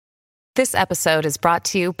This episode is brought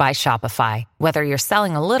to you by Shopify. Whether you're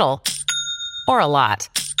selling a little or a lot,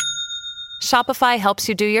 Shopify helps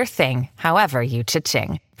you do your thing, however you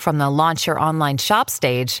cha-ching. From the launch your online shop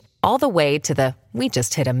stage, all the way to the we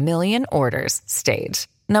just hit 1 million orders stage.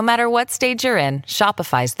 No matter what stage you're in,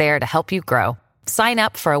 Shopify's there to help you grow. Sign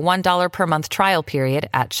up for a $1 per month trial period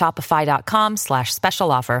at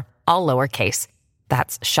shopify.com/special offer, all lowercase.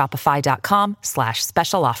 That's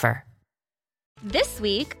shopify.com/special offer. This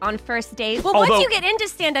week on First Date, once you get into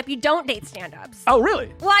stand-up, you don't date stand-ups. Oh,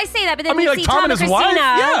 really? Well, I say that, but then like see Tom and and his Christina.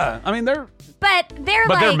 wife? Yeah. I mean, they're But they're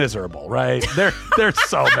miserable, right? They're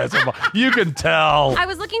so miserable. You can tell. I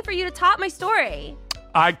was looking for you to top my story.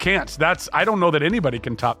 I can't. I don't know that anybody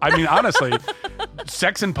can top. I mean, honestly,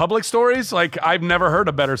 sex in public stories, like I've never heard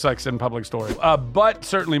a better sex in public story. But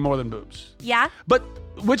certainly more than boobs. Yeah? But,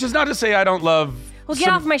 which is not to say I don't love... Well, get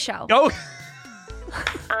off my show. Oh.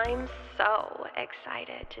 I'm so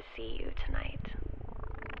excited to see you tonight.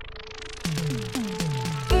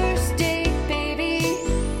 First date, baby.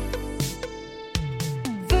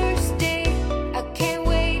 First date, I can't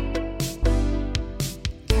wait.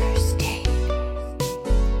 First date.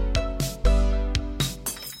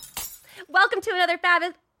 Welcome to another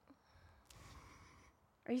fabulous...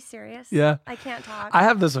 Are you serious? Yeah. I can't talk. I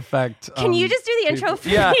have this effect. Can you just do the intro for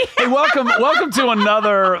Yeah. me? Hey, welcome to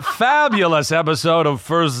another fabulous episode of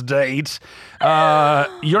First Date.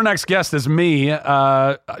 Your next guest is me,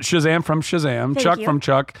 Shazam from Shazam, Thank Chuck you. from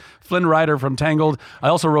Chuck, Flynn Rider from Tangled. I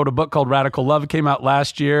also wrote a book called Radical Love. It came out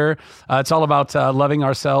last year. It's all about loving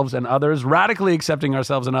ourselves and others, radically accepting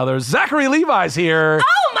ourselves and others. Zachary Levi's here.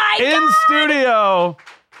 Oh my in God! studio.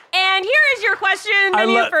 And here is your question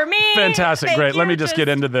menu for me. Fantastic. Thank Great. you. Let me just get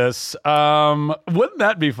into this. Wouldn't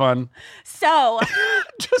that be fun? So,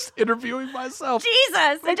 Just interviewing myself.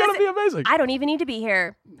 Jesus. It's going to be amazing. I don't even need to be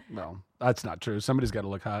here. No, that's not true. Somebody's got to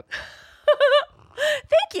look hot.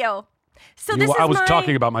 Thank you. So this is I was my...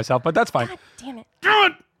 talking about myself, but that's fine. God damn it.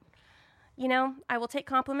 Good. You know, I will take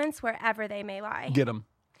compliments wherever they may lie. Get them.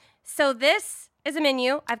 So this is a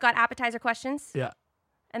menu. I've got appetizer questions. Yeah.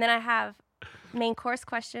 And then I have main course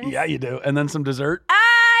questions. Yeah, you do. And then some dessert.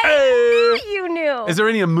 I knew you knew. Is there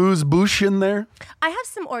any amuse-bouche in there? I have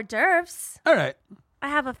some hors d'oeuvres. All right. I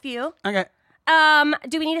have a few. Okay.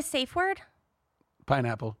 Do we need a safe word?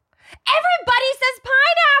 Pineapple. Everybody says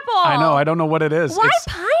pineapple. I know. I don't know what it is. Why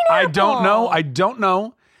pineapple? I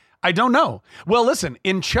don't know. Well, listen,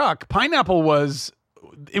 in Chuck, pineapple was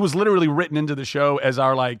literally written into the show as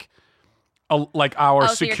our our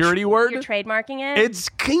security word. You're trademarking it? It's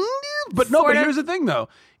kind of, but no, but here's the thing though.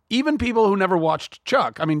 Even people who never watched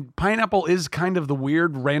Chuck, I mean, pineapple is kind of the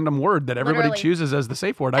weird random word that everybody Literally. chooses as the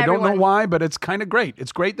safe word. I don't know why, but it's kind of great.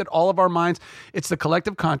 It's great that all of our minds, it's the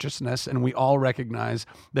collective consciousness, and we all recognize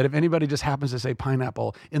that if anybody just happens to say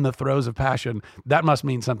pineapple in the throes of passion, that must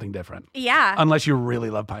mean something different. Yeah. Unless you really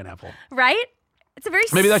love pineapple. Right? It's a very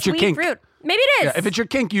Maybe that's your sweet kink. fruit. Maybe it is. Yeah, if it's your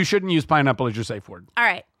kink, you shouldn't use pineapple as your safe word. All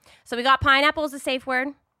right. So we got pineapple as a safe word.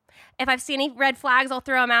 If I see any red flags, I'll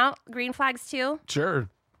throw them out. Green flags too. Sure.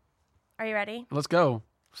 Are you ready? Let's go.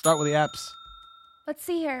 Start with the apps. Let's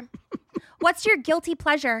see here. What's your guilty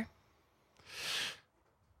pleasure?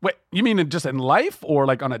 Wait, you mean just in life or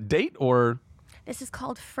like on a date or? This is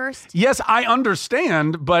called first. Yes, I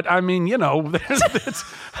understand, but I mean, you know,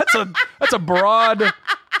 that's a broad,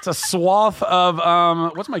 it's a swath of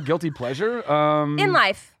what's my guilty pleasure? In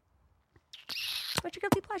life. What's your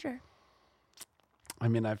guilty pleasure? I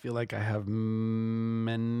mean, I feel like I have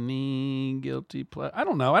many guilty pleasures. I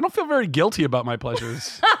don't know. I don't feel very guilty about my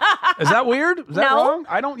pleasures. Is that weird? Is that wrong?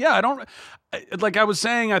 I don't. Like I was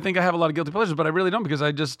saying, I think I have a lot of guilty pleasures, but I really don't because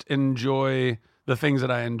I just enjoy the things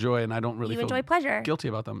that I enjoy, and I don't really You feel enjoy pleasure. guilty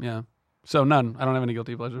about them. Yeah. So none. I don't have any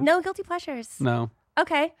guilty pleasures. No guilty pleasures. No.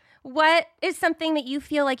 Okay. What is something that you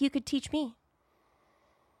feel like you could teach me?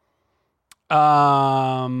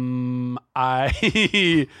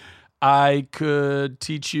 I could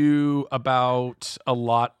teach you about a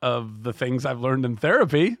lot of the things I've learned in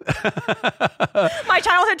therapy. My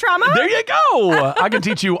childhood trauma? There you go. I can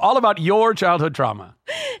teach you all about your childhood trauma.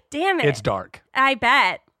 Damn it. It's dark. I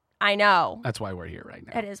bet. I know. That's why we're here right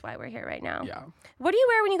now. That is why we're here right now. Yeah. What do you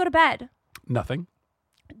wear when you go to bed? Nothing.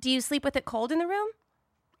 Do you sleep with it cold in the room?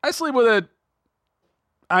 I sleep with it,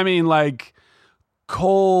 I mean, like,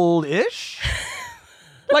 cold-ish.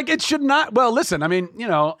 Like, it should not, well, listen, I mean, you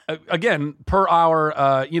know, again, per our,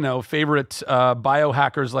 favorite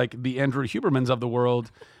biohackers like the Andrew Hubermans of the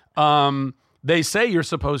world, they say you're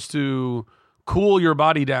supposed to cool your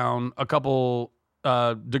body down a couple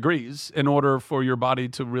degrees in order for your body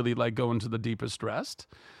to really, like, go into the deepest rest.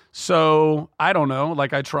 So I don't know.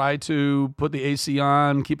 Like I try to put the AC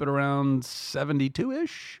on, keep it around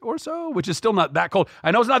 72-ish or so, which is still not that cold.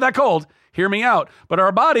 I know it's not that cold. Hear me out. But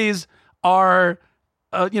our bodies are,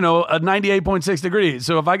 a 98.6 degrees.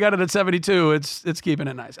 So if I got it at 72, it's keeping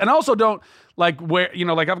it nice. And I also don't like wear,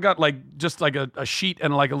 like I've got like just like a sheet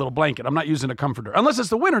and like a little blanket. I'm not using a comforter unless it's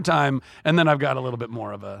the wintertime. And then I've got a little bit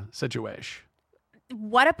more of a situation.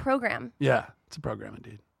 What a program. Yeah, it's a program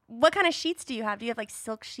indeed. What kind of sheets do you have? Do you have like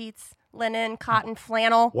silk sheets, linen, cotton,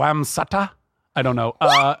 flannel? Wamsata? I don't know.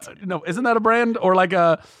 No, isn't that a brand or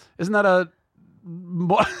isn't that a,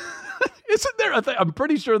 isn't there a thing? I'm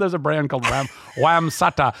pretty sure there's a brand called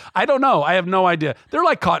Wamsata. I don't know. I have no idea. They're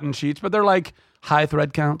like cotton sheets, but they're like high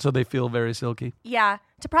thread count, so they feel very silky. Yeah,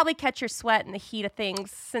 to probably catch your sweat in the heat of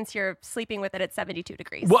things since you're sleeping with it at 72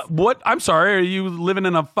 degrees. What? I'm sorry. Are you living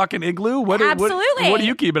in a fucking igloo? Absolutely. What do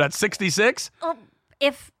you keep it at? 66?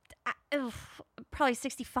 Probably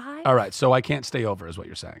 65. All right, so I can't stay over is what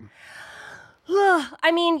you're saying.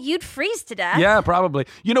 I mean, you'd freeze to death. Yeah, probably.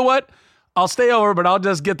 You know what? I'll stay over, but I'll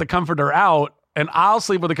just get the comforter out, and I'll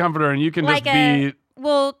sleep with the comforter, and you can like just be...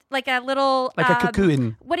 like a little... Like a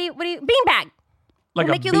cocoon. What do you... Beanbag. Like We'll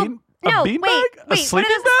a make you bean? No, a bean wait. bag? A sleeping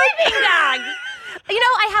what is bag? a sleeping bag?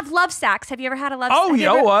 I have love sacks. Have you ever had a love sack? Oh,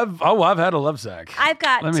 yeah. I've had a love sack. I've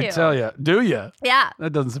got Let two. me tell you. Do you? Yeah.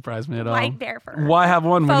 That doesn't surprise me at all. White bear fur. Why have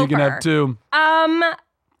one when you can have two?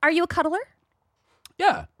 Are you a cuddler?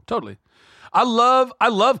 Yeah, totally. I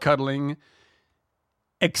love cuddling,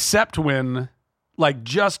 except when, like,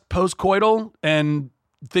 just post-coital and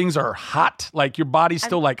things are hot. Like, your body's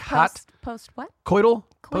still, hot. Post what? Coital?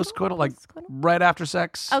 Coital? Post-coital? Like, Post-coital? right after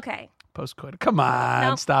sex? Okay. Post-coital. Come on,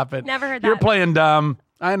 Nope, stop it. never heard You're that. playing dumb.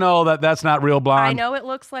 I know that's not real blonde. I know it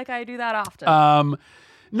looks like I do that often.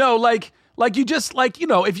 No, like you just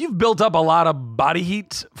if you've built up a lot of body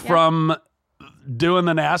heat from doing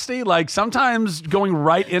the nasty, like sometimes going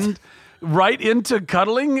right into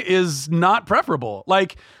cuddling is not preferable.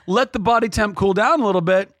 Like let the body temp cool down a little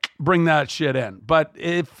bit, bring that shit in. But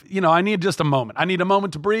if I need just a moment. I need a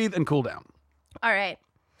moment to breathe and cool down. All right.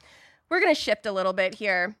 We're going to shift a little bit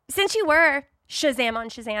here. Since you were Shazam on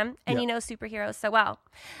Shazam and you know superheroes so well,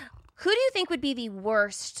 who do you think would be the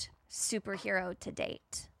worst superhero to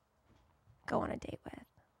date? Go on a date with.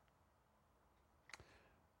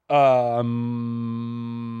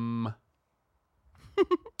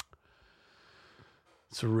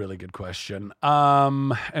 It's a really good question.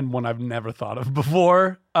 And one I've never thought of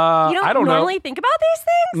before. You don't I don't normally know. think about these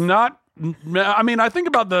things? I think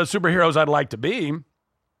about the superheroes I'd like to be.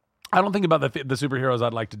 I don't think about the superheroes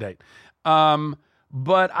I'd like to date.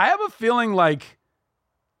 But I have a feeling like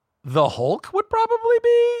the Hulk would probably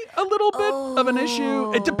be a little bit of an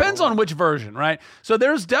issue. It depends on which version, right? So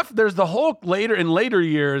there's the Hulk in later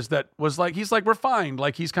years that was like he's like refined,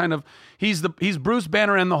 like he's Bruce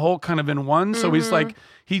Banner and the Hulk kind of in one. So he's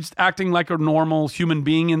acting like a normal human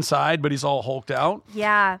being inside, but he's all hulked out.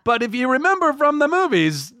 Yeah. But if you remember from the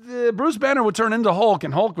movies, Bruce Banner would turn into Hulk,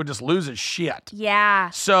 and Hulk would just lose his shit. Yeah.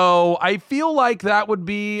 So I feel like that would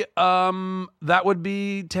be tenuous.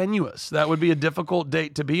 That would be a difficult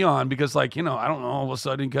date to be on because, I don't know, all of a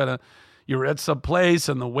sudden you're at some place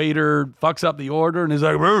and the waiter fucks up the order and he's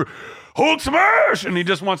like, Hulk smash! And he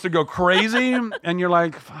just wants to go crazy. And you're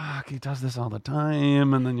like, fuck, he does this all the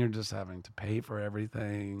time. And then you're just having to pay for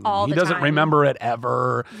everything. He doesn't remember it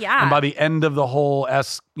ever. Yeah. And by the end of the whole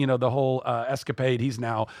escapade, he's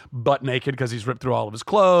now butt naked because he's ripped through all of his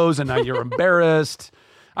clothes. And now you're embarrassed.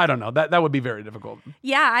 I don't know. That would be very difficult.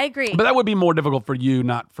 Yeah, I agree. But that would be more difficult for you,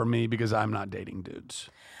 not for me, because I'm not dating dudes.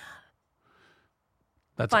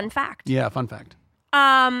 That's fun fact. Yeah, fun fact.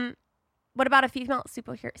 What about a female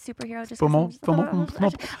superhero? Just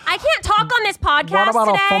I can't talk on this podcast What about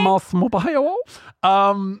today. a female superhero?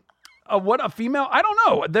 What a female? I don't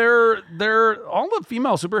know. They're all the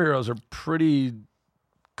female superheroes are pretty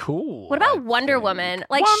cool. What about Wonder Woman?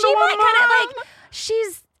 Like Wonder she might Woman? kind of like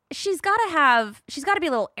she's got to be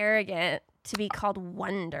a little arrogant to be called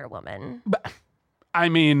Wonder Woman. But, I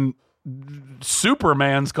mean,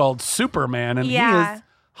 Superman's called Superman, and he is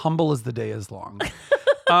humble as the day is long.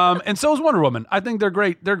 And so is Wonder Woman. I think they're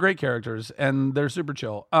great. They're great characters, and they're super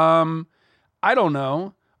chill. I don't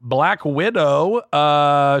know. Black Widow,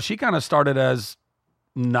 she kind of started as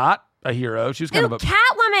not a hero. She was kind of a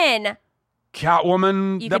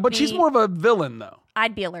Catwoman. But she's more of a villain, though.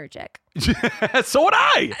 I'd be allergic. So would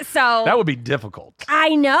I. So that would be difficult.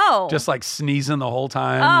 I know. Just like sneezing the whole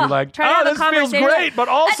time. Oh, You're like, this feels great, but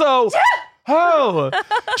also, do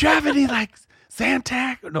you have any like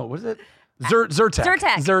Zantac? No, what is it?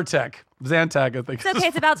 Zyrtec. Zantac, I think. It's okay.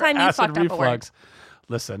 It's about time you acid fucked up a word. reflux.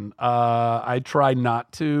 Listen, I try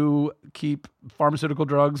not to keep pharmaceutical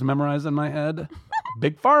drugs memorized in my head.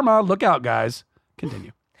 Big pharma, look out, guys.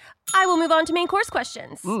 Continue. I will move on to main course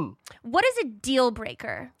questions. What is a deal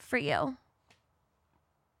breaker for you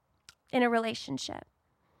in a relationship?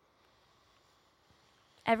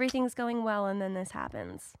 Everything's going well and then this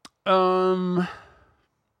happens.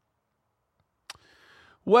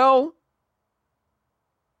 Well,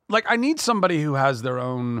 like I need somebody who has their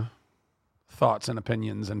own thoughts and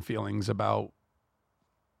opinions and feelings about,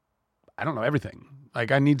 I don't know, everything.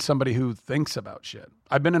 Like I need somebody who thinks about shit.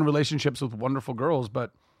 I've been in relationships with wonderful girls,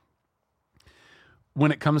 but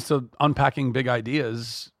when it comes to unpacking big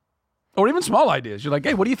ideas or even small ideas, you're like,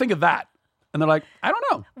 hey, what do you think of that? And they're like, I don't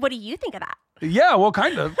know. What do you think of that? Yeah, well,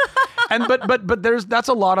 kind of. And but that's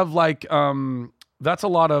a lot of like oh, what's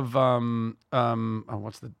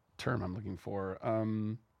the term I'm looking for?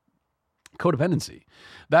 Codependency.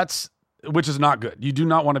 Which is not good. You do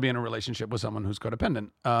not want to be in a relationship with someone who's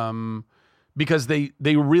codependent. Because they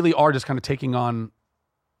really are just kind of taking on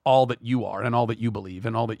all that you are and all that you believe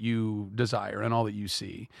and all that you desire and all that you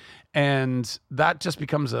see. And that just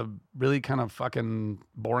becomes a really kind of fucking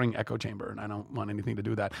boring echo chamber. And I don't want anything to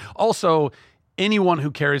do with that. Also, anyone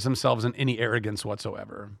who carries themselves in any arrogance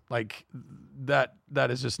whatsoever, like that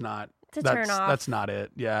is just not, It's a turn off. That's not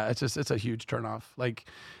it. Yeah. It's a huge turn off. Like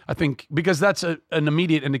I think because that's an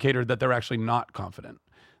immediate indicator that they're actually not confident,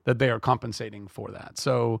 that they are compensating for that.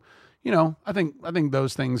 So, you know, I think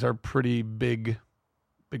those things are pretty big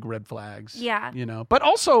red flags. Yeah. You know, but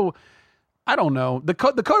also, I don't know, the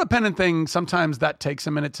codependent thing, sometimes that takes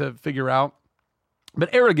a minute to figure out.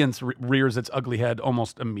 But arrogance rears its ugly head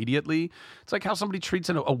almost immediately. It's like how somebody treats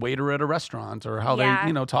a waiter at a restaurant or how Yeah.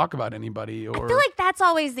 they, talk about anybody. Or I feel like that's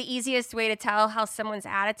always the easiest way to tell how someone's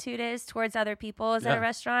attitude is towards other people at a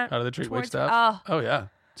restaurant. How do they treat wait Towards- staff? Oh, yeah.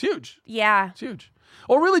 It's huge. Yeah. It's huge.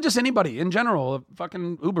 Or really just anybody in general, a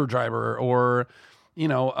fucking Uber driver or,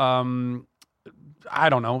 I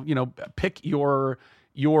don't know, pick your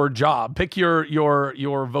job, pick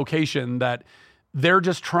your vocation that they're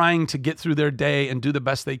just trying to get through their day and do the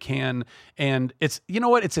best they can. And it's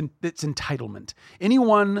entitlement.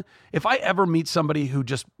 If I ever meet somebody who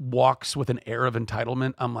just walks with an air of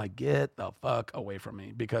entitlement, I'm like, get the fuck away from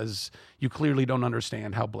me, because you clearly don't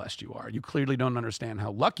understand how blessed you are. You clearly don't understand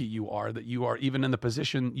how lucky you are that you are even in the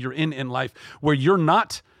position you're in life where you're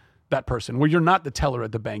not that person, where you're not the teller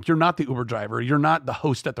at the bank. You're not the Uber driver. You're not the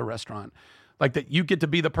host at the restaurant. Like that you get to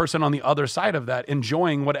be the person on the other side of that,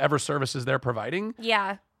 enjoying whatever services they're providing.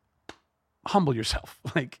 Yeah. Humble yourself.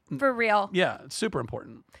 Like, For real. yeah, it's super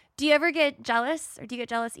important. Do you ever get jealous, or do you get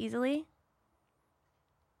jealous easily?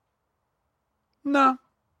 No,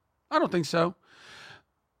 I don't think so.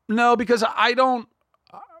 No, because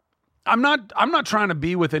I'm not trying to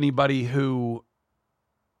be with anybody who,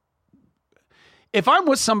 if I'm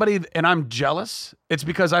with somebody and I'm jealous, it's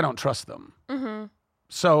because I don't trust them. Mm-hmm.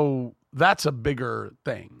 So that's a bigger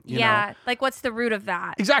thing. You know? Like what's the root of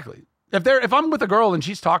that? Exactly. If I'm with a girl and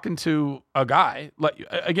she's talking to a guy, like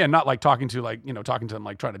again, not like talking to them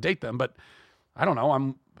like trying to date them, but I don't know,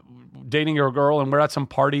 I'm dating a girl and we're at some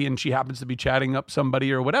party and she happens to be chatting up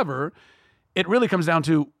somebody or whatever, it really comes down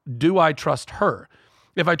to, do I trust her?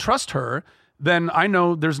 If I trust her, then I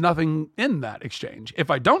know there's nothing in that exchange.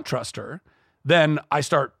 If I don't trust her, then I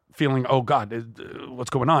start feeling, oh God, what's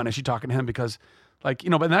going on? Is she talking to him? Because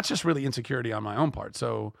but that's just really insecurity on my own part.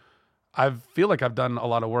 So I feel like I've done a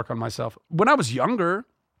lot of work on myself. When I was younger,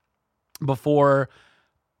 before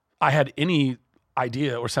I had any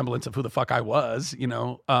idea or semblance of who the fuck I was,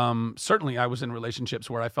 certainly I was in relationships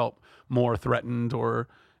where I felt more threatened or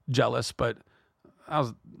jealous, but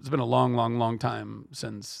it's been a long, long, long time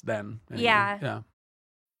since then. Anyway. Yeah.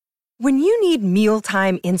 When you need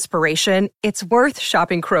mealtime inspiration, it's worth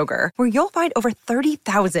shopping Kroger, where you'll find over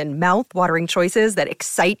 30,000 mouth-watering choices that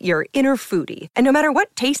excite your inner foodie. And no matter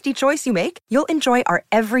what tasty choice you make, you'll enjoy our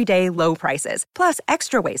everyday low prices, plus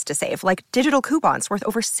extra ways to save, like digital coupons worth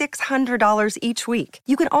over $600 each week.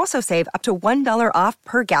 You can also save up to $1 off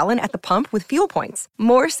per gallon at the pump with fuel points.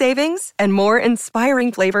 More savings and more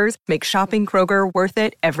inspiring flavors make shopping Kroger worth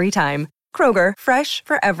it every time. Kroger, fresh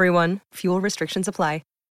for everyone. Fuel restrictions apply.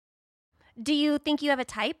 Do you think you have a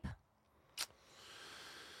type?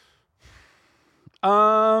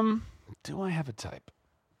 Do I have a type?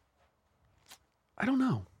 I don't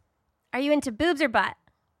know. Are you into boobs or butt?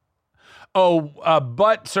 Oh,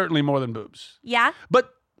 butt certainly more than boobs. Yeah?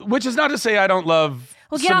 But which is not to say I don't love.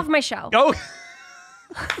 Well, get off my show. Oh,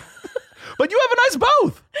 but you have a nice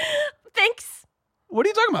both. Thanks. What are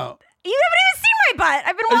you talking about? You haven't even seen my butt.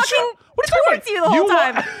 I've been walking What are you talking towards you the whole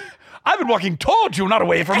time. I've been walking towards you, not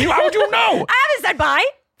away from you. How would you know? I haven't said bye.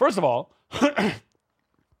 First of all,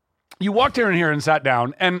 you walked in here and sat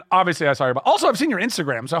down, and obviously I saw your butt. Also, I've seen your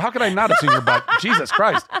Instagram, so how could I not have seen your butt? Jesus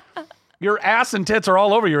Christ. Your ass and tits are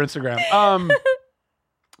all over your Instagram.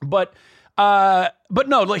 But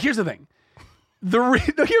no, like, here's the thing. Hear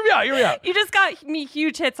me out. You just got me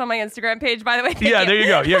huge hits on my Instagram page, by the way. Thank you.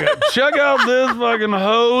 There you go. Check out this fucking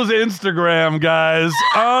hoe's Instagram, guys.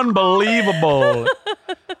 Unbelievable.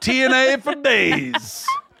 TNA for days.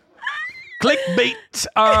 Clickbait.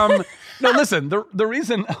 No, listen, the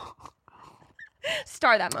reason...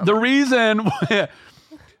 Star that moment. The reason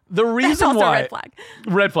That's also why... a red flag.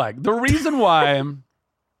 Red flag. The reason why...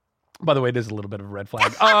 By the way, it is a little bit of a red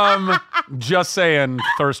flag. Just saying,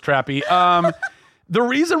 thirst trappy. The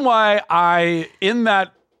reason why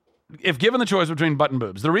if given the choice between butt and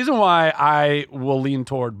boobs, the reason why I will lean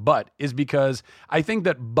toward butt is because I think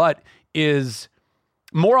that butt is,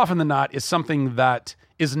 more often than not, is something that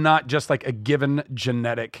is not just like a given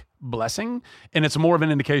genetic blessing. And it's more of an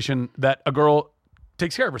indication that a girl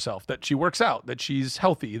takes care of herself, that she works out, that she's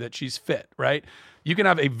healthy, that she's fit, right? You can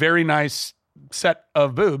have a very nice set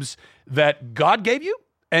of boobs that God gave you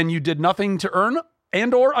and you did nothing to earn,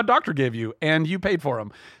 and or a doctor gave you and you paid for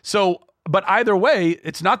them. So, but either way,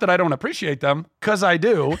 it's not that I don't appreciate them, because I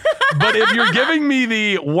do. But if you're giving me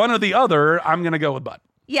the one or the other, I'm going to go with butt.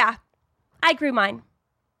 Yeah, I grew mine.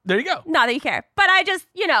 There you go. Not that you care, but I just,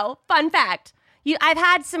 fun fact. I've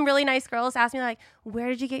had some really nice girls ask me, like, where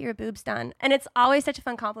did you get your boobs done? And it's always such a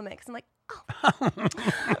fun compliment, because I'm like, well,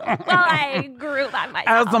 I grew that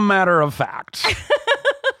myself. As a matter of fact.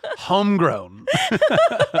 Homegrown.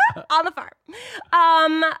 On the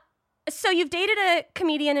farm. So you've dated a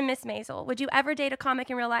comedian in Miss Maisel. Would you ever date a comic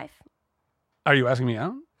in real life? Are you asking me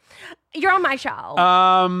out? You're on my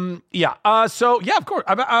show. Yeah. So yeah, of course.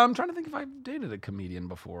 I'm trying to think if I've dated a comedian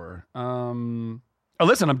before.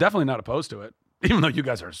 Listen, I'm definitely not opposed to it, even though you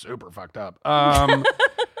guys are super fucked up.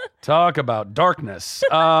 Talk about darkness.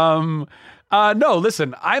 No,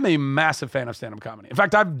 listen, I'm a massive fan of stand-up comedy. In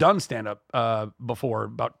fact, I've done stand-up before,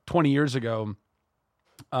 about 20 years ago.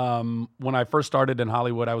 When I first started in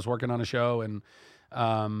Hollywood, I was working on a show, and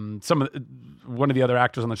one of the other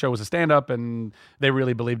actors on the show was a stand-up, and they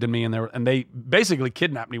really believed in me, and they basically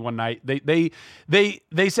kidnapped me one night. They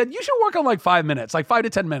said, you should work on like 5 minutes, like 5 to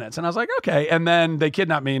 10 minutes. And I was like, okay. And then they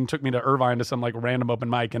kidnapped me and took me to Irvine to some like random open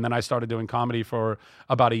mic. And then I started doing comedy for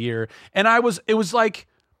about a year. And it was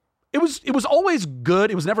always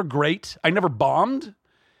good. It was never great. I never bombed.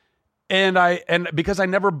 And because I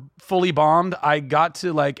never fully bombed, I got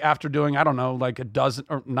to, like, after doing, I don't know, like a dozen,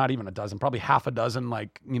 or not even a dozen, probably half a dozen,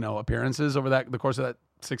 like, appearances over the course of that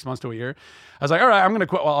 6 months to a year. I was like, all right, I'm going to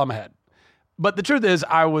quit while I'm ahead. But the truth is,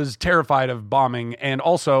 I was terrified of bombing. And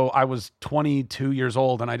also I was 22 years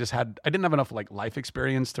old, and I didn't have enough like life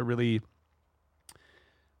experience to really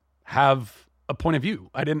have a point of view.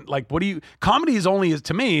 I didn't like, comedy is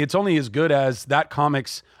to me, it's only as good as that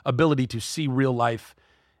comic's ability to see real life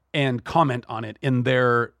and comment on it in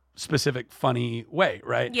their specific funny way,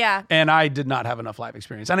 right? Yeah. And I did not have enough life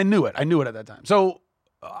experience, and I knew it. I knew it at that time. So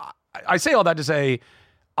I say all that to say,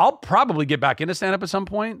 I'll probably get back into stand-up at some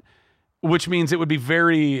point, which means it would be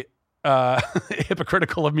very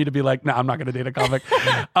hypocritical of me to be like, no, I'm not going to date a comic.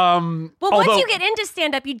 Once you get into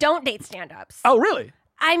stand-up, you don't date stand-ups. Oh, really?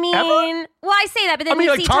 I mean, Ever? well, I say that, but then you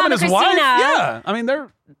like see Tom Tom and and his Christina. wife. Yeah, I mean they're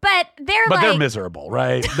like, miserable,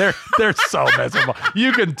 right? They're so miserable.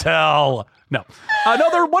 You can tell. No,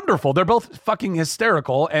 they're wonderful. They're both fucking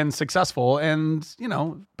hysterical and successful, and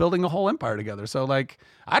building a whole empire together. So like,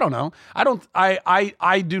 I don't know.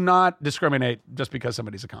 I do not discriminate just because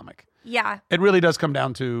somebody's a comic. Yeah, it really does come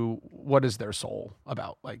down to what is their soul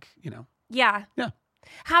about. Like, Yeah. Yeah.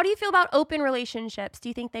 How do you feel about open relationships? Do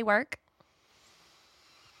you think they work?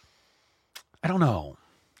 I don't know.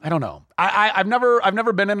 I've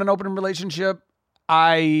never been in an open relationship.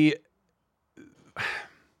 Here's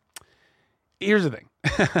the thing.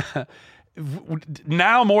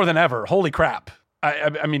 Now more than ever, holy crap.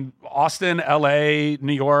 I mean, Austin, LA,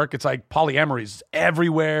 New York, it's like polyamory's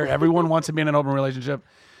everywhere. Everyone wants to be in an open relationship.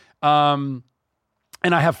 And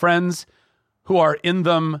I have friends who are in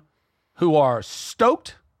them, who are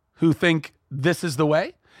stoked, who think this is the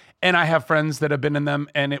way. And I have friends that have been in them,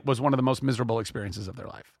 and it was one of the most miserable experiences of their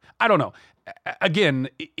life. I don't know. Again,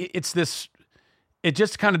 it's this. It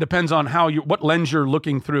just kind of depends on what lens you're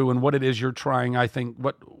looking through and what it is you're trying. I think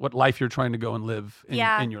what life you're trying to go and live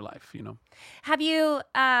in your life. Have you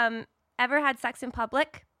ever had sex in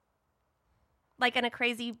public, like in a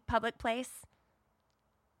crazy public place?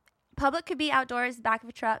 Public could be outdoors, back of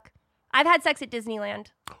a truck. I've had sex at Disneyland.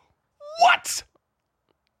 What?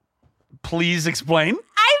 Please explain.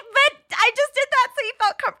 I just did that so you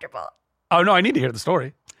felt comfortable. Oh, no, I need to hear the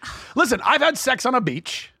story. Listen, I've had sex on a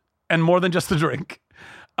beach and more than just a drink.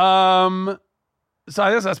 So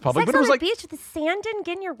I guess that's public. Sex but it on was the like, beach with the sand didn't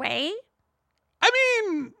get in your way? I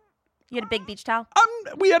mean, You had a big beach towel?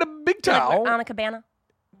 we had a big Like, towel. on a cabana?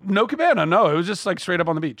 No cabana. No, it was just like straight up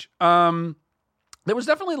on the beach. There was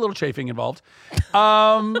definitely a little chafing involved.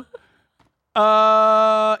 In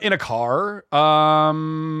a car.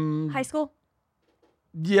 High school?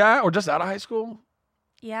 Yeah, or just out of high school.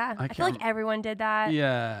 Yeah. I feel can't- like everyone did that.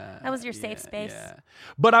 Yeah. That was your safe space. Yeah.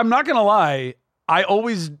 But I'm not gonna lie. I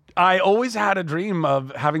always had a dream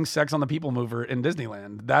of having sex on the People Mover in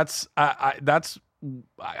Disneyland. I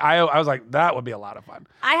was like, that would be a lot of fun.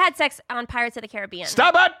 I had sex on Pirates of the Caribbean.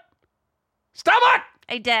 Stop it! Stop it!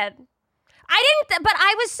 I did. But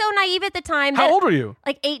I was so naive at the time. How old were you?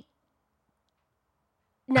 Like 8.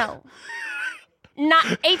 No. Not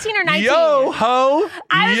 18 or 19. Yo ho!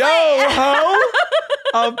 I was Yo like- ho!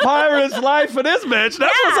 A pirate's life for this bitch.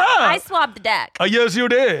 That's what's up. I swabbed the deck. Yes, you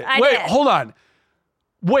did. I Wait, did. hold on.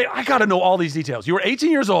 Wait, I gotta know all these details. You were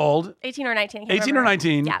 18 years old. 18 or 19. I can't 18 or remember.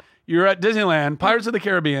 19. Yeah. You're at Disneyland, Pirates of the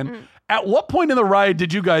Caribbean. At what point in the ride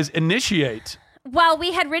did you guys initiate? Well,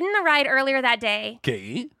 we had ridden the ride earlier that day,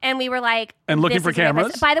 Okay. and we were like, And looking this for is what it is.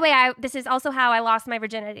 cameras? By the way, this is also how I lost my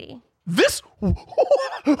virginity. This.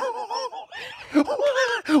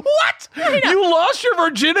 What? You lost your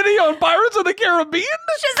virginity on Pirates of the Caribbean?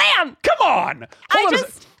 Shazam! Come on. Hold on a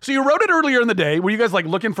just- sec. So you wrote it earlier in the day. Were you guys like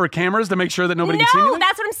looking for cameras to make sure that nobody could see No, anything?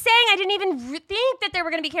 that's what I'm saying. I didn't even think that there were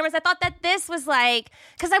going to be cameras. I thought that this was like,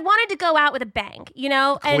 because I wanted to go out with a bang, you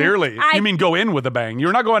know? And Clearly. You mean go in with a bang.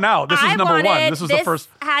 You're not going out. This is I number one. wanted- This was the first.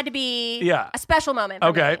 had to be Yeah. a special moment for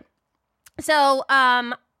Okay. me. So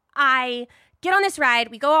I get on this ride.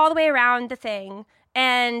 We go all the way around the thing,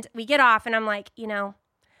 and we get off, and I'm like,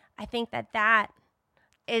 I think that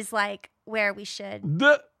is like where we should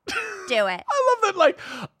do it. I love that, like,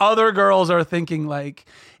 other girls are thinking, like,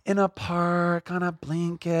 in a park, on a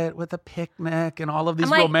blanket, with a picnic, and all of these I'm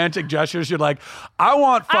like- romantic gestures. You're like, I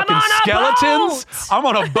want fucking on a skeletons. boat. I'm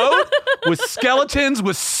on a boat with skeletons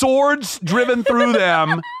with swords driven through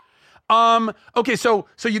them. Okay, so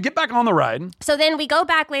you get back on the ride. So then we go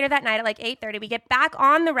back later that night at like 8:30. We get back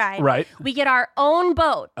on the ride. Right. We get our own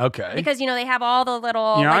boat. Okay. Because, they have all the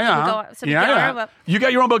little, Yeah, like, you yeah. can go, so we get our own boat. You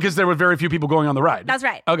got your own boat because there were very few people going on the ride. That's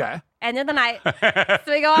right. Okay. End of the night.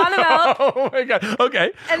 So we go on the boat. Oh my god.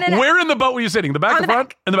 Okay. And then- where in the boat were you sitting? The back, On the the front?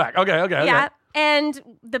 back. In the back. Okay. Yeah. And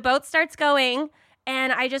the boat starts going,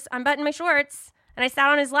 and I just unbuttoned my shorts, and I sat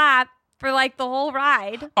on his lap for like the whole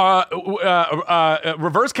ride.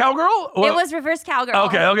 Reverse cowgirl? It was reverse cowgirl.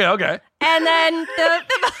 Okay. And then the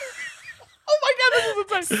Oh my god,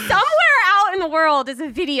 this is insane. somewhere out in the world is a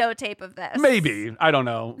videotape of this. Maybe. I don't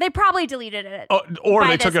know. They probably deleted it. Or by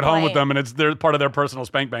they took this it home with point. them and it's part of their personal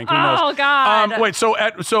spank bank. Who knows? Oh, God. Wait,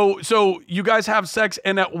 so you guys have sex,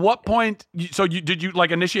 and at what point did you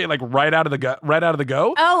like initiate like right out of the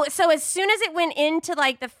go? Oh, so as soon as it went into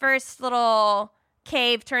like the first little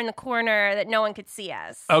cave, turn the corner that no one could see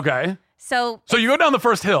us. Okay. So So you go down the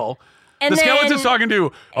first hill. And the then- skeleton's talking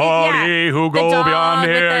to, oh, Yeah. ye who The go dog beyond with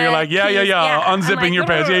here. the You're like, yeah, keys. Yeah. I'm unzipping like, your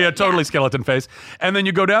pants. Yeah, totally yeah. skeleton face. And then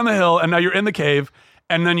you go down the hill, and now you're in the cave,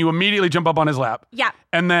 and then you immediately jump up on his lap. Yeah.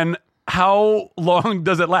 And then how long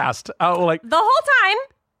does it last? The whole time,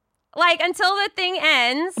 like until the thing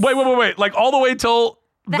ends. Wait. Like all the way till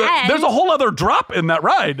The end. There's a whole other drop in that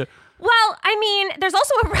ride. Well, I mean, there's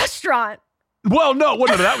also a restaurant. Well, no,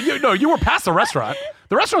 you were past the restaurant.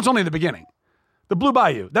 The restaurant's only in the beginning. The Blue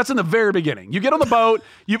Bayou. That's in the very beginning. You get on the boat.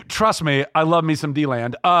 You trust me. I love me some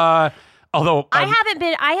D-Land. Although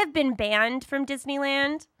I have been banned from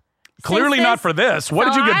Disneyland. clearly since not this. for this. What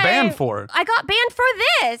did you get banned for? I got banned for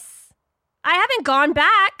this. I haven't gone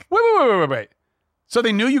back. Wait. So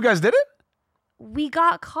they knew you guys did it? We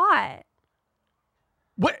got caught.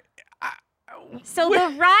 What? So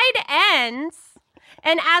the ride ends,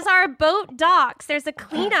 and as our boat docks, there's a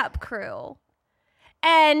cleanup crew.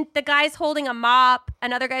 And the guy's holding a mop,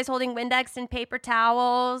 another guy's holding Windex and paper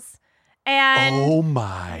towels. And Oh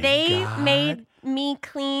my they God. made me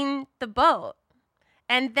clean the boat.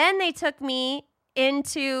 And then they took me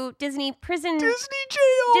into Disney prison. Disney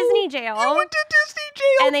jail. Disney jail. You went to Disney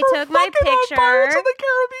jail And they for took my fucking on picture. Pirates of the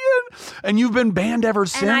Caribbean. And you've been banned ever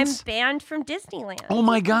since? And I'm banned from Disneyland. Oh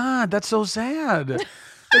my God, that's so sad.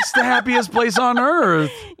 It's the happiest place on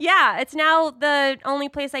earth. Yeah, it's now the only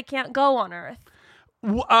place I can't go on Earth.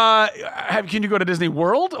 Can you go to Disney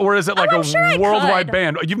World, or is it like I'm a sure I worldwide could.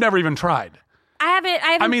 ban? You've never even tried.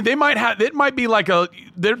 I mean, they might have. It might be like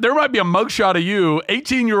there might be a mugshot of you,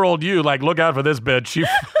 18-year-old you. Like, look out for this bitch. She,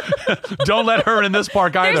 don't let her in this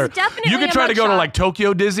park either. definitely You could a try to go to mugshot. like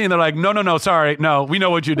Tokyo Disney, and they're like, no, sorry, no, we know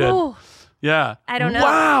what you did. Ooh, Yeah. I don't know.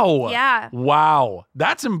 Wow. Yeah. Wow.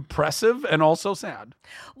 That's impressive and also sad.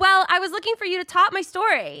 well, I was looking for you to top my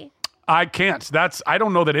story. I can't. I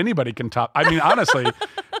don't know that anybody can top. I mean, honestly,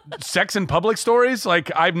 sex in public stories,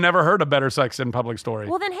 like I've never heard a better sex in public story.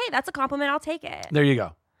 Well, then, hey, that's a compliment. I'll take it. There you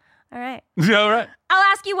go. All right. Yeah, all right. I'll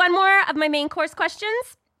ask you one more of my main course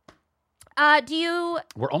questions.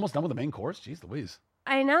 We're almost done with the main course. Jeez Louise.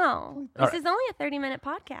 I know. All This right. is only a 30-minute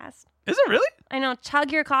podcast. Is it really? I know.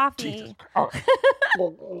 Chug your coffee. Jesus. All right.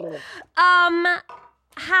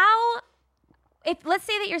 If let's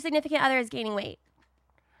say that your significant other is gaining weight,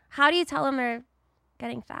 how do you tell them they're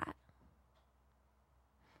getting fat?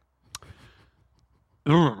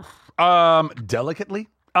 Delicately.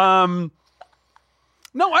 No,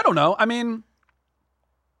 I don't know. I mean,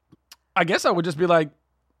 I guess I would just be like,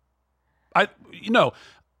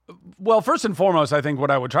 well, first and foremost, I think what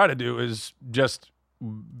I would try to do is just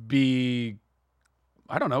be,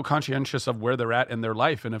 I don't know, conscientious of where they're at in their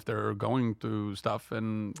life and if they're going through stuff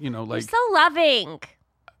and, You're like, so loving.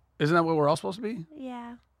 isn't that what we're all supposed to be?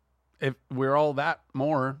 Yeah. If we're all that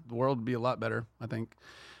more, the world would be a lot better, I think.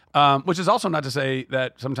 Which is also not to say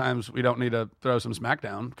that sometimes we don't need to throw some smack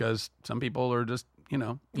down because some people are just,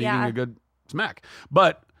 needing Yeah. a good smack.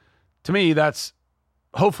 But to me, that's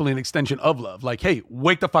hopefully an extension of love. Like, hey,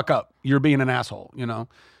 wake the fuck up. You're being an asshole,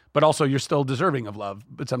 But also you're still deserving of love.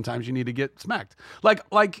 But sometimes you need to get smacked. Like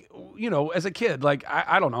as a kid, like,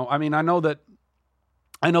 I don't know. I mean, I know that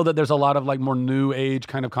there's a lot of like more new age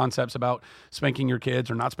kind of concepts about spanking your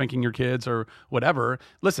kids or not spanking your kids or whatever.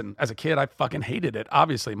 Listen, as a kid, I fucking hated it.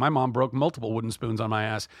 Obviously, my mom broke multiple wooden spoons on my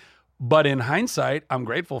ass. But in hindsight, I'm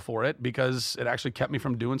grateful for it because it actually kept me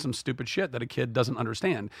from doing some stupid shit that a kid doesn't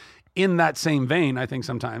understand. In that same vein, I think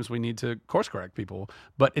sometimes we need to course correct people,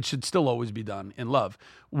 but it should still always be done in love.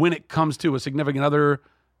 When it comes to a significant other,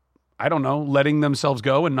 I don't know, letting themselves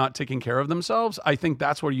go and not taking care of themselves, I think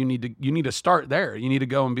that's where you need to start there. You need to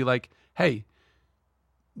go and be like, hey,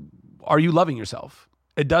 are you loving yourself?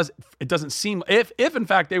 It doesn't seem, if in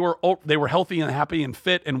fact they were healthy and happy and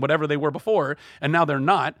fit and whatever they were before, and now they're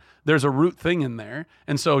not, there's a root thing in there.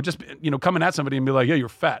 And so just, coming at somebody and be like, yeah, you're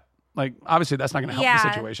fat. Like, obviously that's not going to help the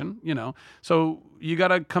situation, So you got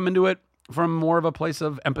to come into it from more of a place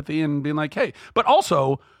of empathy and being like, hey, but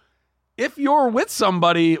also, if you're with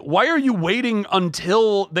somebody, why are you waiting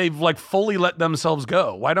until they've like fully let themselves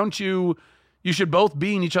go? Why don't you should both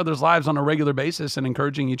be in each other's lives on a regular basis and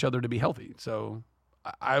encouraging each other to be healthy. So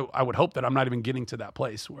I would hope that I'm not even getting to that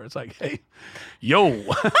place where it's like, hey, yo,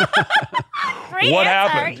 Great what answer.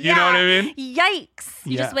 happened? You know what I mean? Yikes.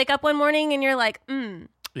 You just wake up one morning and you're like,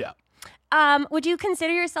 Yeah. Would you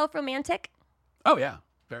consider yourself romantic? Oh, yeah.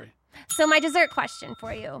 Very. So my dessert question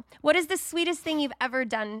for you. What is the sweetest thing you've ever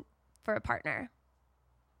done for a partner?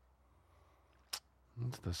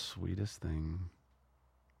 What's the sweetest thing?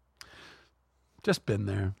 Just been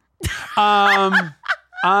there.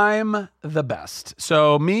 I'm the best.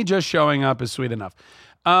 So me just showing up is sweet enough.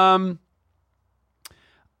 I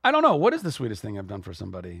don't know. What is the sweetest thing I've done for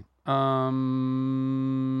somebody? That's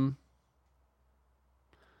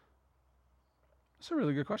a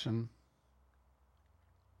really good question.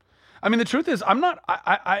 I mean, the truth is,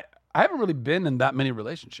 I haven't really been in that many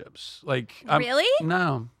relationships. Like, Really?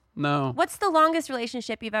 No. What's the longest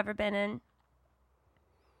relationship you've ever been in?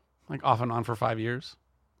 Like off and on for 5 years,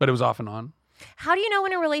 but it was off and on. How do you know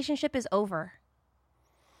when a relationship is over?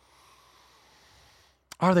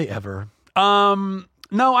 Are they ever? No,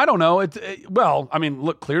 I don't know. Well, I mean,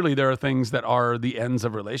 look, clearly there are things that are the ends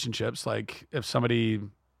of relationships. Like if somebody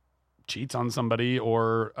cheats on somebody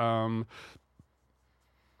or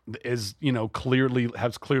is,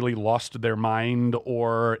 has clearly lost their mind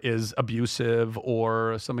or is abusive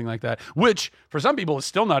or something like that, which for some people is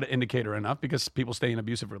still not an indicator enough because people stay in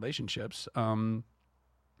abusive relationships.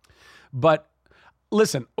 But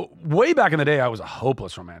listen, way back in the day, I was a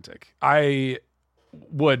hopeless romantic. I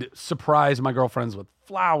would surprise my girlfriends with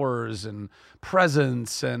flowers and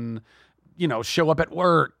presents and, show up at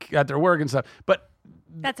their work and stuff. But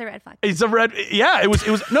That's a red flag. it's a red. Yeah, it was.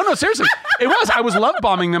 No, seriously. It was. I was love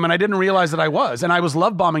bombing them and I didn't realize that I was. And I was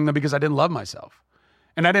love bombing them because I didn't love myself.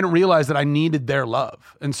 And I didn't realize that I needed their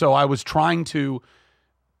love. And so I was trying to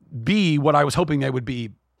be what I was hoping they would be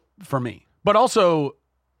for me. But also,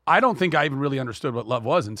 I don't think I even really understood what love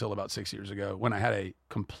was until about 6 years ago when I had a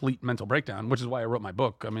complete mental breakdown, which is why I wrote my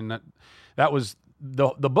book. I mean, that was the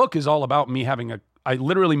book is all about me having I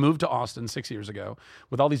literally moved to Austin 6 years ago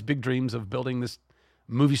with all these big dreams of building this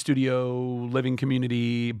movie studio, living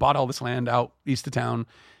community, bought all this land out east of town,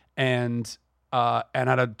 and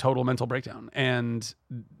had a total mental breakdown and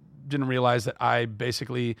didn't realize that I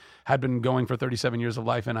basically had been going for 37 years of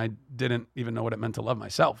life and I didn't even know what it meant to love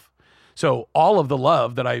myself. So all of the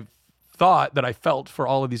love that I thought that I felt for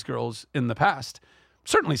all of these girls in the past,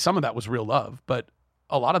 certainly some of that was real love, but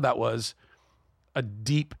a lot of that was a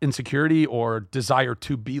deep insecurity or desire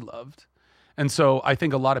to be loved. And so I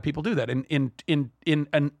think a lot of people do that. In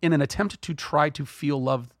an attempt to try to feel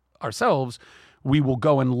love ourselves, we will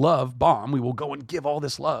go and love bomb. We will go and give all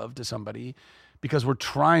this love to somebody because we're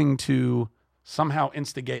trying to somehow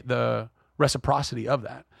instigate the reciprocity of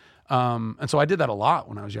that. And so I did that a lot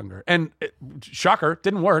when I was younger. And shocker,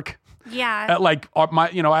 didn't work. Yeah.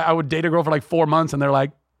 I would date a girl for like 4 months and they're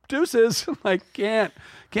like, deuces, like can't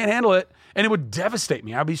handle it. And it would devastate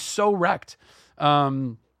me. I'd be so wrecked.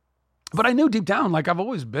 But I knew deep down, like I've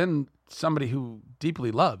always been somebody who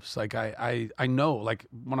deeply loves. Like I know, like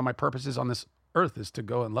one of my purposes on this earth is to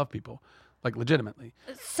go and love people, like legitimately.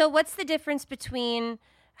 So what's the difference between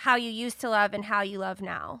how you used to love and how you love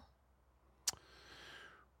now?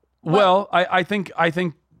 Well, I think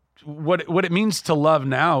what it means to love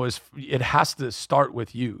now is it has to start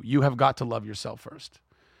with you. You have got to love yourself first.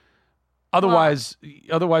 Otherwise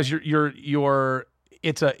you're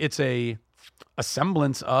it's a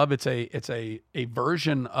semblance of it's a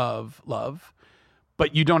version of love,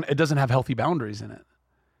 but it doesn't have healthy boundaries in it.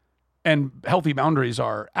 And healthy boundaries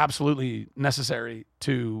are absolutely necessary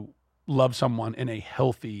to love someone in a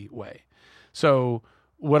healthy way. So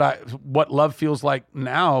what love feels like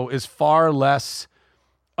now is far less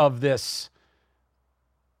of this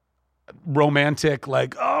romantic,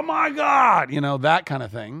 like, oh my God, that kind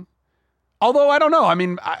of thing. Although I don't know. I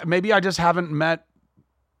mean, maybe I just haven't met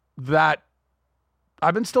that.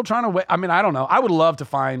 I've been still trying to wait. I mean, I don't know. I would love to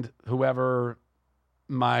find whoever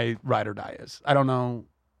my ride or die is. I don't know.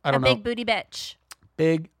 A big booty bitch.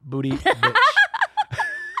 Big booty bitch.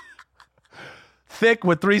 Thick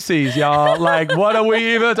with 3 C's, y'all. Like, what are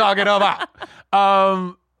we even talking about?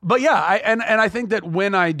 But yeah, I think that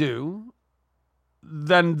when I do,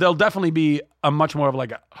 then there'll definitely be a much more of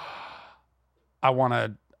like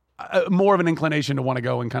more of an inclination to want to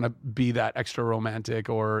go and kind of be that extra romantic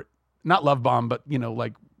or not love bomb, but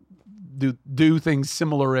like do things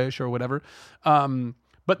similar-ish or whatever.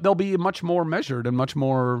 But they'll be much more measured and much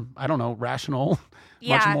more, I don't know, rational,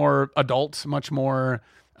 much more adult, much more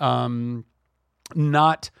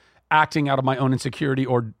not acting out of my own insecurity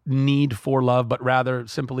or need for love, but rather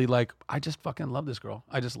simply like, I just fucking love this girl.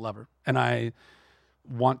 I just love her. And I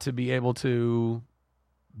want to be able to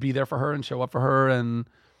be there for her and show up for her and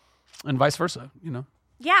vice versa,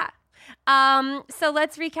 Yeah. So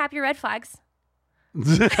let's recap your red flags.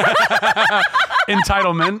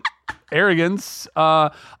 Entitlement, arrogance,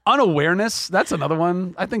 unawareness. That's another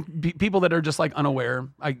one. I think people that are just like unaware,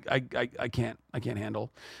 I can't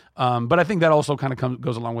handle. But I think that also kind of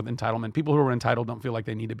goes along with entitlement. People who are entitled don't feel like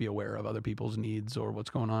they need to be aware of other people's needs or what's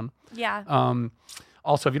going on. Yeah.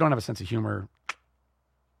 Also, if you don't have a sense of humor,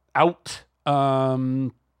 out.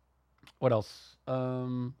 What else? I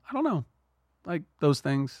don't know. Like those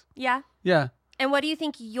things. Yeah. Yeah. And what do you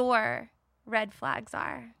think your red flags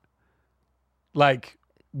are? Like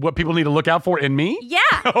what people need to look out for in me? Yeah.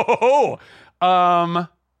 I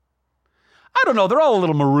don't know. They're all a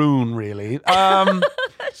little maroon, really.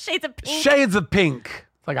 Shades of pink. Shades of pink.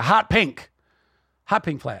 It's like a hot pink. Hot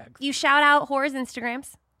pink flag. You shout out whores'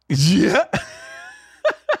 Instagrams. Yeah.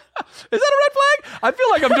 Is that a red flag? I feel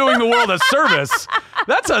like I'm doing the world a service.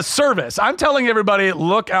 That's a service. I'm telling everybody,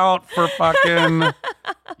 look out for fucking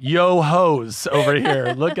yo hoes over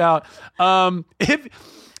here. Look out. If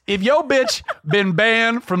yo bitch been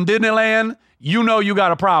banned from Disneyland, you know you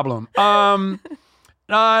got a problem. No,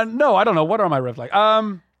 I don't know. What are my red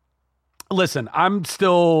flags? Listen, I'm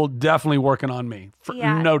still definitely working on me,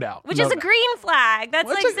 no doubt. Which is a green flag. That's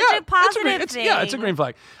such a positive thing. Yeah, it's a green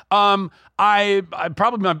flag. I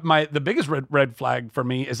probably the biggest red flag for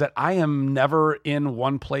me is that I am never in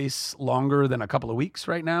one place longer than a couple of weeks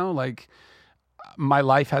right now. Like my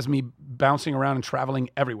life has me bouncing around and traveling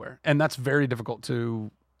everywhere, and that's very difficult to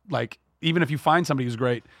like. Even if you find somebody who's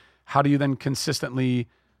great, how do you then consistently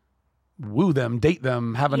woo them, date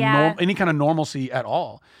them, have any kind of normalcy at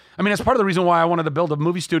all? I mean, that's part of the reason why I wanted to build a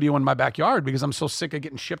movie studio in my backyard, because I'm so sick of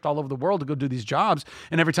getting shipped all over the world to go do these jobs.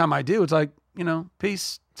 And every time I do, it's like,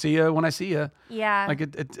 peace, see ya when I see ya. Yeah. Like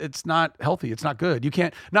it's not healthy. It's not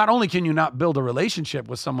good. Not only can you not build a relationship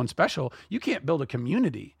with someone special, you can't build a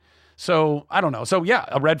community. So I don't know. So yeah,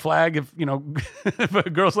 a red flag if, you know, if a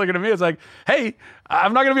girl's looking at me, it's like, hey,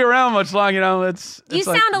 I'm not going to be around much long, you know. It's You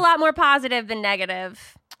like, sound a lot more positive than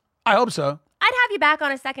negative. I hope so. I'd have you back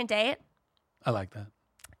on a second date. I like that.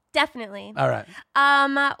 Definitely. All right.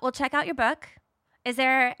 We'll check out your book.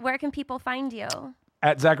 Where can people find you?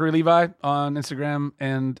 At Zachary Levi on Instagram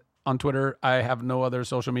and on Twitter. I have no other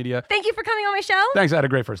social media. Thank you for coming on my show. Thanks. I had a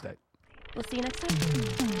great first date. We'll see you next time.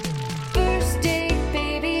 First date,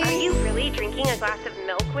 baby. Are you really drinking a glass of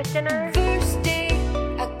milk with dinner? First date,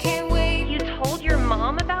 I can't wait. You told your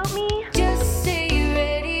mom about me? Just say you're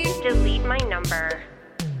ready. Delete my number.